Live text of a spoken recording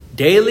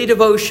Daily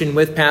Devotion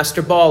with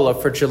Pastor Balla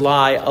for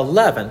July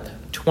 11th,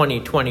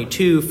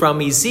 2022 from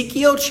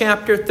Ezekiel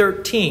chapter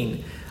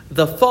 13,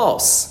 the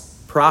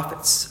false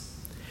prophets.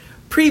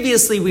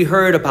 Previously we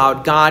heard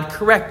about God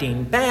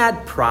correcting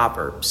bad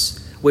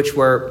proverbs, which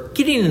were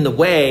getting in the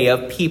way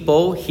of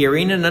people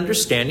hearing and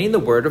understanding the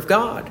Word of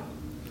God.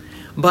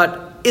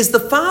 But is the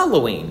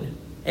following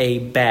a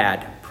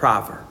bad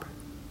proverb?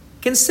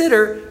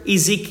 Consider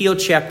Ezekiel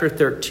chapter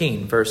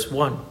 13, verse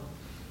 1.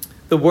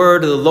 The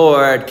word of the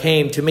Lord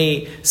came to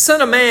me,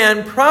 Son of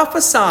man,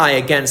 prophesy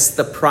against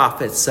the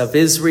prophets of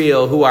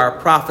Israel who are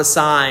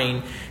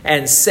prophesying,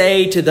 and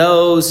say to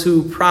those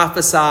who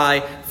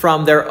prophesy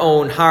from their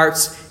own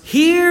hearts,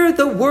 hear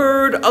the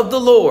word of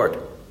the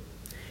Lord.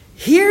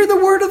 Hear the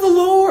word of the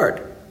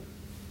Lord.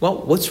 Well,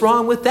 what's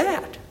wrong with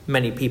that?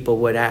 Many people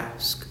would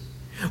ask.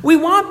 We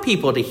want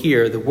people to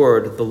hear the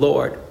word of the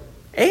Lord.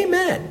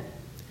 Amen.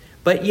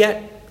 But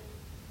yet,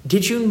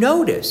 did you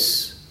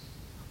notice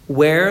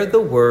where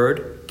the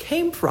word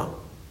came from?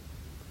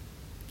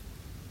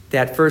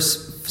 That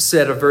first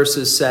set of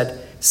verses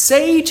said,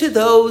 say to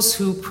those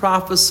who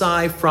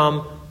prophesy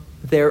from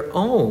their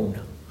own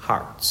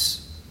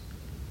hearts.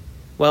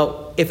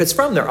 Well, if it's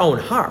from their own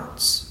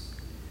hearts,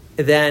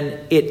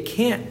 then it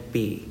can't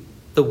be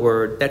the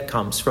word that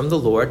comes from the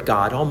Lord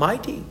God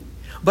Almighty.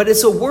 But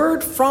it's a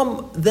word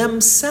from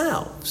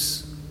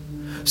themselves.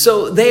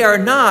 So they are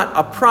not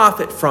a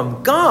prophet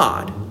from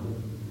God,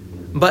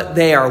 but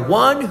they are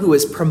one who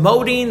is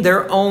promoting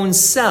their own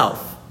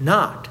self,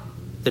 not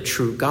the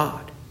true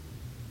God.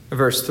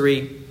 Verse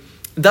 3,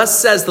 thus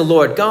says the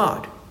Lord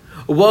God,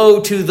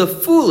 woe to the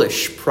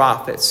foolish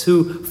prophets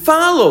who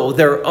follow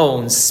their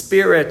own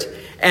spirit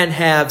and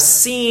have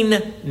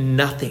seen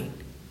nothing.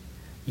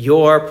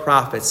 Your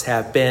prophets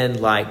have been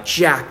like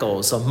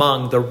jackals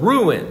among the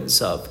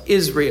ruins of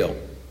Israel.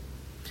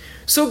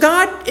 So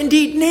God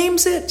indeed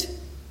names it.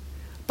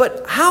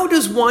 But how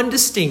does one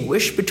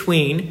distinguish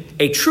between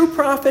a true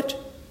prophet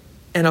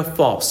and a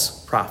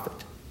false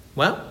prophet?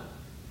 Well,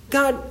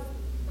 God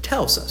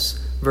tells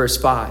us. Verse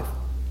 5.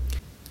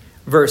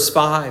 Verse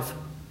 5.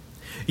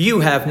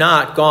 You have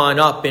not gone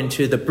up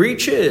into the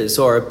breaches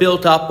or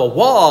built up a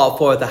wall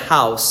for the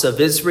house of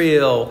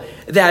Israel,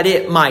 that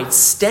it might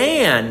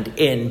stand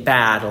in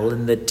battle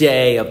in the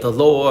day of the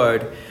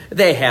Lord.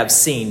 They have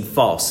seen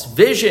false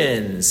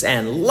visions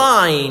and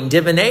lying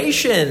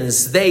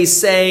divinations. They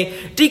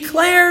say,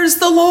 declares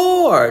the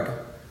Lord,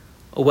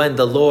 when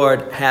the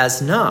Lord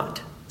has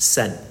not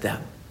sent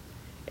them.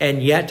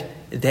 And yet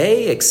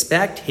they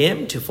expect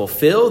him to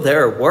fulfill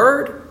their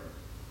word.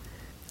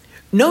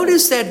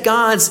 Notice that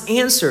God's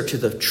answer to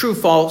the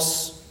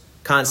true-false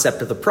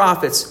concept of the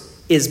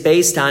prophets is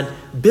based on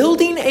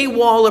building a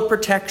wall of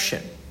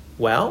protection.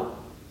 Well,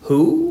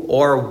 who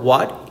or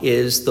what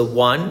is the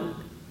one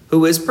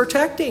who is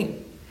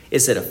protecting?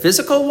 Is it a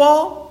physical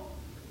wall?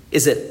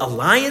 Is it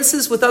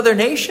alliances with other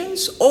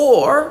nations?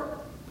 Or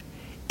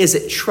is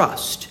it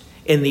trust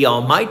in the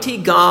Almighty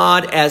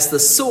God as the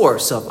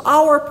source of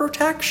our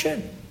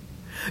protection?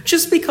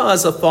 Just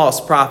because a false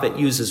prophet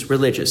uses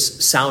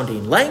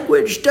religious-sounding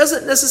language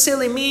doesn't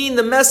necessarily mean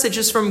the message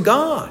is from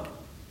God.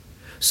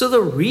 So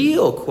the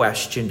real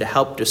question to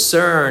help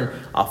discern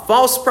a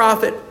false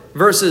prophet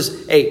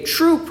versus a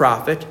true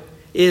prophet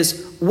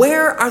is,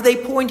 where are they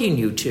pointing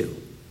you to?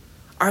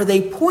 Are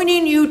they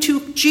pointing you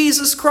to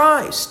Jesus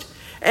Christ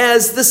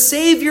as the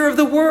Savior of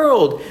the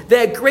world,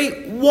 that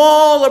great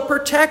wall of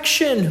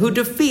protection who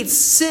defeats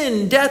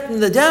sin, death,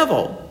 and the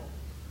devil?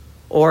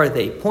 Or are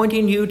they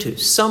pointing you to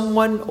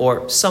someone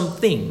or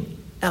something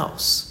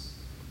else?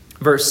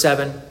 Verse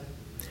 7,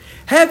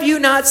 have you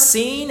not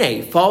seen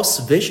a false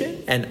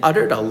vision and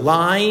uttered a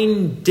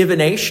lying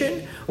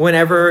divination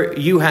whenever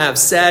you have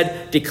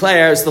said,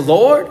 declares the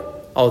Lord,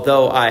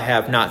 although I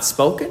have not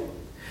spoken?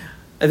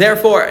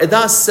 Therefore,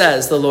 thus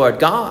says the Lord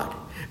God,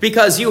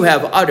 because you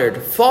have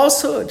uttered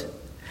falsehood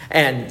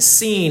and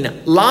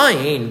seen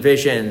lying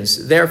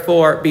visions,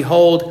 therefore,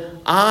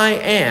 behold, I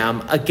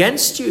am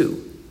against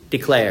you,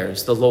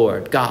 declares the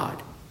Lord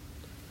God.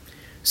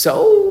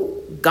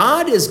 So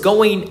God is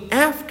going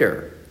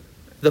after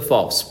the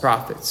false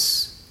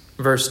prophets.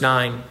 Verse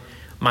 9,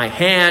 my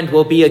hand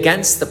will be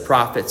against the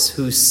prophets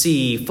who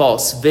see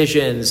false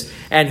visions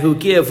and who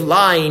give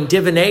lying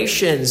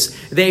divinations.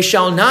 They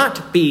shall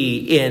not be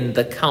in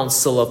the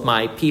council of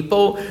my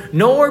people,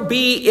 nor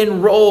be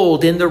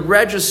enrolled in the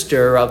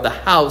register of the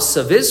house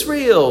of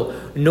Israel,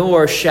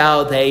 nor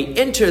shall they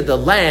enter the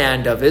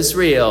land of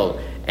Israel.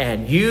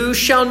 And you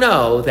shall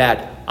know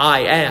that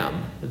I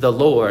am the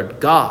Lord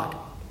God.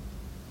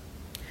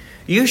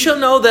 You shall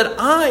know that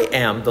I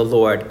am the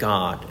Lord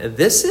God.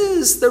 This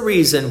is the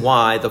reason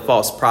why the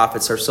false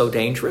prophets are so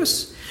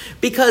dangerous,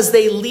 because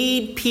they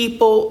lead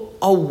people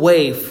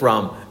away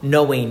from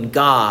knowing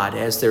God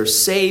as their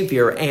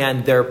Savior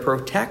and their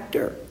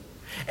protector.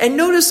 And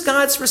notice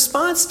God's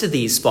response to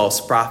these false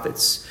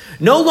prophets.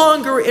 No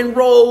longer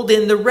enrolled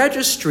in the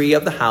registry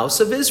of the house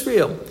of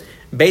Israel.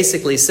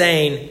 Basically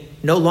saying,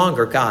 no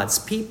longer God's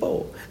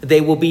people.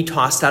 They will be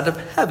tossed out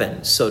of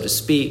heaven, so to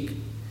speak.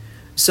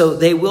 so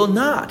they will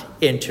not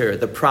enter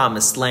the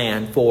promised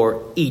land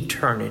for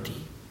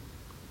eternity.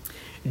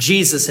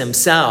 Jesus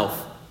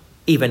himself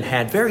even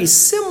had very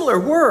similar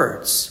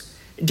words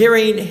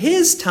during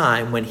his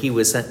time when he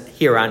was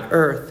here on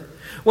earth,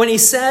 when he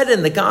said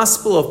in the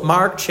Gospel of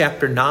Mark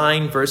chapter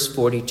 9, verse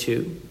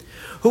 42,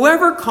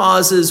 "Whoever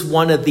causes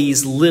one of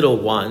these little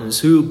ones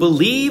who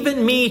believe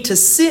in me to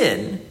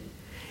sin,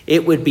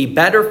 it would be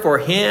better for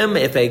him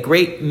if a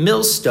great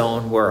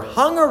millstone were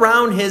hung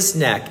around his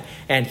neck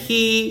and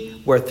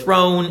he were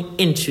thrown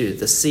into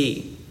the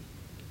sea."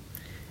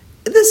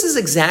 This is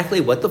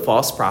exactly what the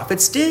false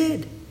prophets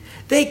did.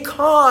 They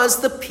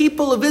caused the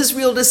people of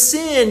Israel to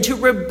sin, to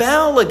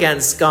rebel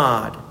against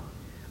God,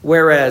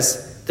 whereas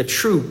the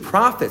true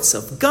prophets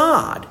of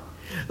God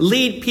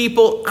lead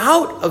people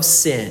out of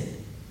sin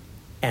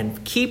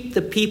and keep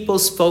the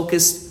people's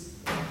focus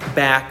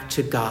back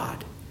to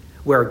God,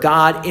 where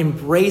God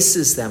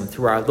embraces them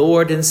through our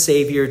Lord and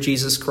Savior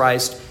Jesus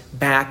Christ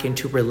back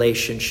into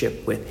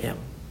relationship with him.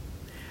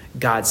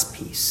 God's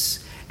peace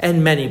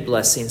and many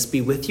blessings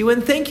be with you,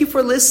 and thank you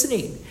for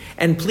listening.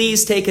 And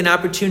please take an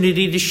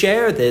opportunity to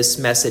share this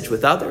message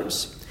with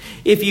others.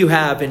 If you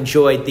have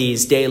enjoyed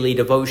these daily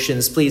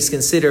devotions, please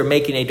consider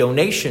making a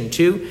donation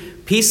to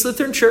Peace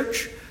Lutheran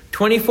Church,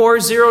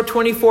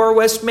 24024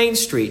 West Main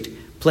Street,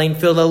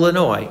 Plainfield,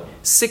 Illinois,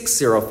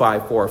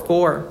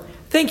 60544.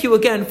 Thank you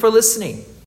again for listening.